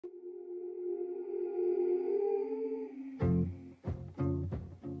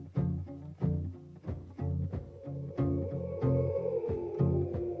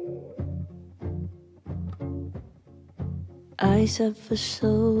I sat for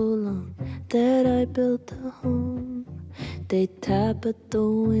so long that I built a home. They tap at the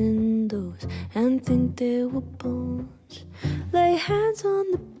windows and think they were bones. Lay hands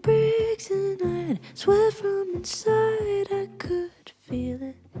on the bricks and I'd swear from inside I could feel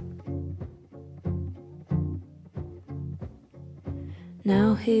it.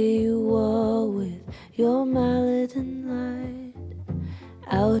 Now here you are with your mallet and light,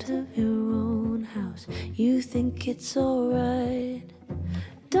 out of your own house, you think it's alright.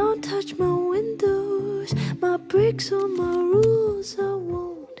 Don't touch my windows, my bricks or my rules, I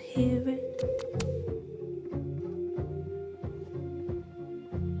won't hear it.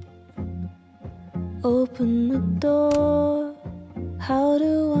 Open the door, how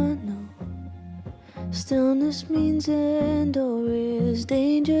do I know? Stillness means end, or is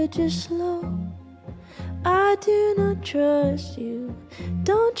danger just slow? I do not trust you,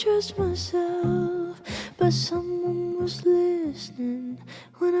 don't trust myself, but someone was listening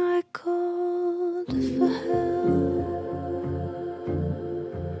when I called for help.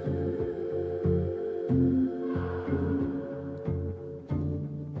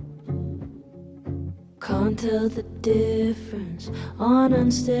 Can't tell the difference on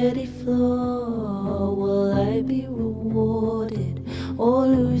unsteady floor. Will I be rewarded or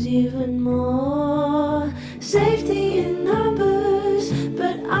lose even more? Safety in numbers,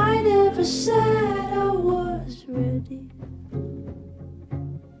 but I never said I was ready.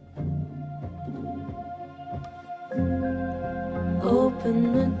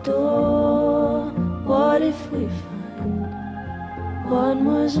 Open the door, what if we find one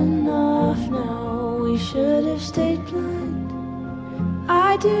was enough now? We should have stayed blind.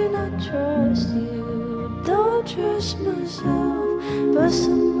 I do not trust you, don't trust myself, but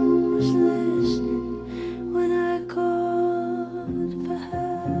someone was listening.